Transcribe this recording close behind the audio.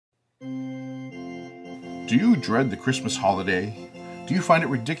Do you dread the Christmas holiday? Do you find it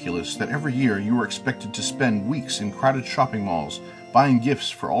ridiculous that every year you are expected to spend weeks in crowded shopping malls, buying gifts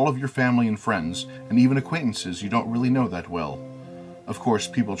for all of your family and friends, and even acquaintances you don't really know that well? Of course,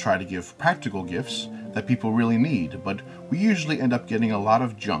 people try to give practical gifts that people really need, but we usually end up getting a lot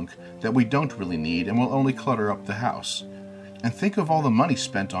of junk that we don't really need and will only clutter up the house. And think of all the money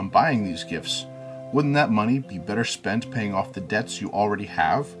spent on buying these gifts. Wouldn't that money be better spent paying off the debts you already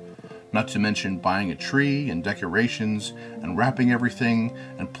have? Not to mention buying a tree and decorations and wrapping everything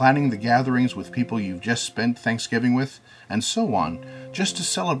and planning the gatherings with people you've just spent Thanksgiving with, and so on, just to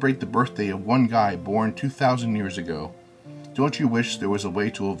celebrate the birthday of one guy born 2,000 years ago. Don't you wish there was a way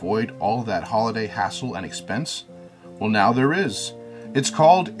to avoid all that holiday hassle and expense? Well, now there is. It's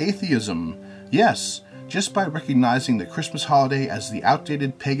called atheism. Yes, just by recognizing the Christmas holiday as the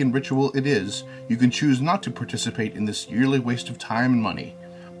outdated pagan ritual it is, you can choose not to participate in this yearly waste of time and money,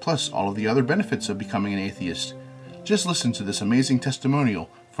 plus all of the other benefits of becoming an atheist. Just listen to this amazing testimonial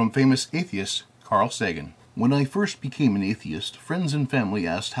from famous atheist Carl Sagan. When I first became an atheist, friends and family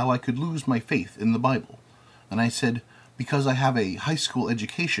asked how I could lose my faith in the Bible. And I said, because I have a high school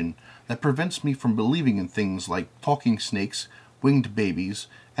education that prevents me from believing in things like talking snakes, winged babies,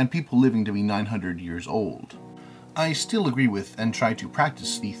 and people living to be 900 years old. I still agree with and try to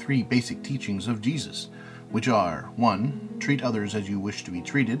practice the 3 basic teachings of Jesus, which are 1. Treat others as you wish to be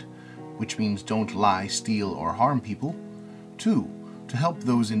treated, which means don't lie, steal, or harm people. 2. To help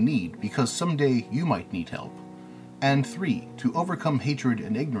those in need, because someday you might need help. And 3. To overcome hatred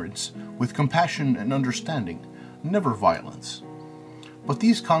and ignorance with compassion and understanding, never violence. But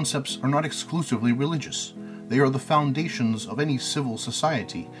these concepts are not exclusively religious. They are the foundations of any civil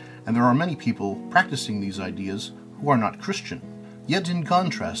society, and there are many people practicing these ideas who are not Christian. Yet in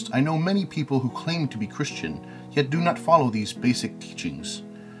contrast, I know many people who claim to be Christian, yet do not follow these basic teachings.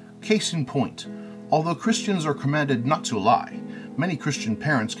 Case in point, although Christians are commanded not to lie, many Christian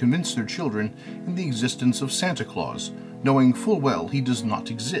parents convince their children in the existence of Santa Claus, knowing full well he does not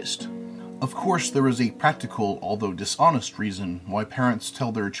exist. Of course, there is a practical, although dishonest reason why parents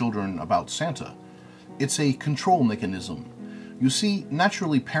tell their children about Santa. It's a control mechanism. You see,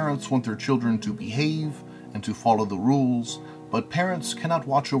 naturally parents want their children to behave and to follow the rules, but parents cannot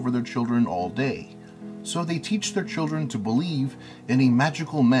watch over their children all day. So they teach their children to believe in a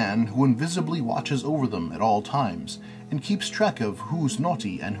magical man who invisibly watches over them at all times and keeps track of who's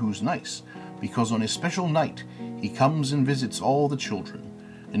naughty and who's nice, because on a special night he comes and visits all the children.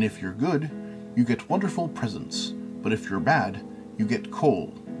 And if you're good, you get wonderful presents, but if you're bad, you get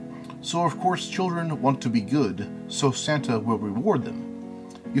coal. So of course children want to be good, so Santa will reward them.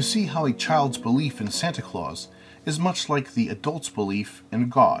 You see how a child's belief in Santa Claus is much like the adult's belief in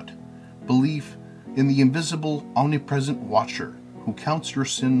God. Belief in the invisible, omnipresent watcher who counts your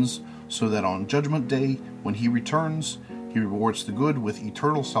sins so that on Judgment Day, when he returns, he rewards the good with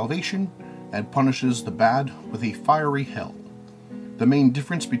eternal salvation and punishes the bad with a fiery hell. The main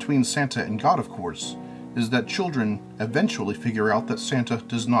difference between Santa and God, of course, is that children eventually figure out that Santa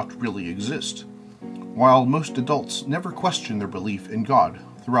does not really exist, while most adults never question their belief in God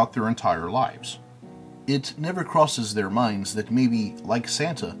throughout their entire lives. It never crosses their minds that maybe, like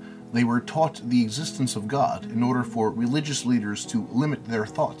Santa, they were taught the existence of God in order for religious leaders to limit their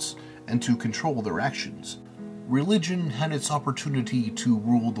thoughts and to control their actions. Religion had its opportunity to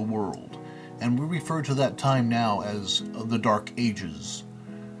rule the world, and we refer to that time now as the Dark Ages.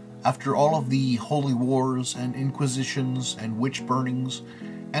 After all of the holy wars and inquisitions and witch burnings,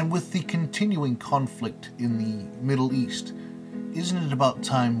 and with the continuing conflict in the Middle East, isn't it about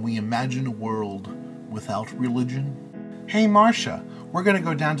time we imagine a world without religion? Hey Marcia, we're gonna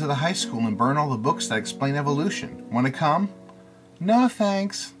go down to the high school and burn all the books that explain evolution. Wanna come? No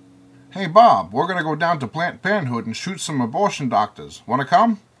thanks. Hey Bob, we're gonna go down to Planned Parenthood and shoot some abortion doctors. Wanna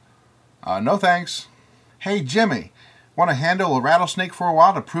come? No thanks. Hey Jimmy, want to handle a rattlesnake for a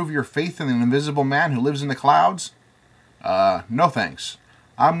while to prove your faith in an invisible man who lives in the clouds? No thanks.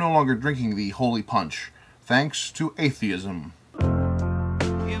 I'm no longer drinking the holy punch, thanks to atheism.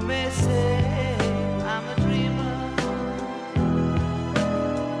 You may say I'm a dreamer,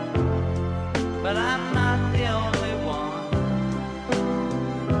 but I'm not.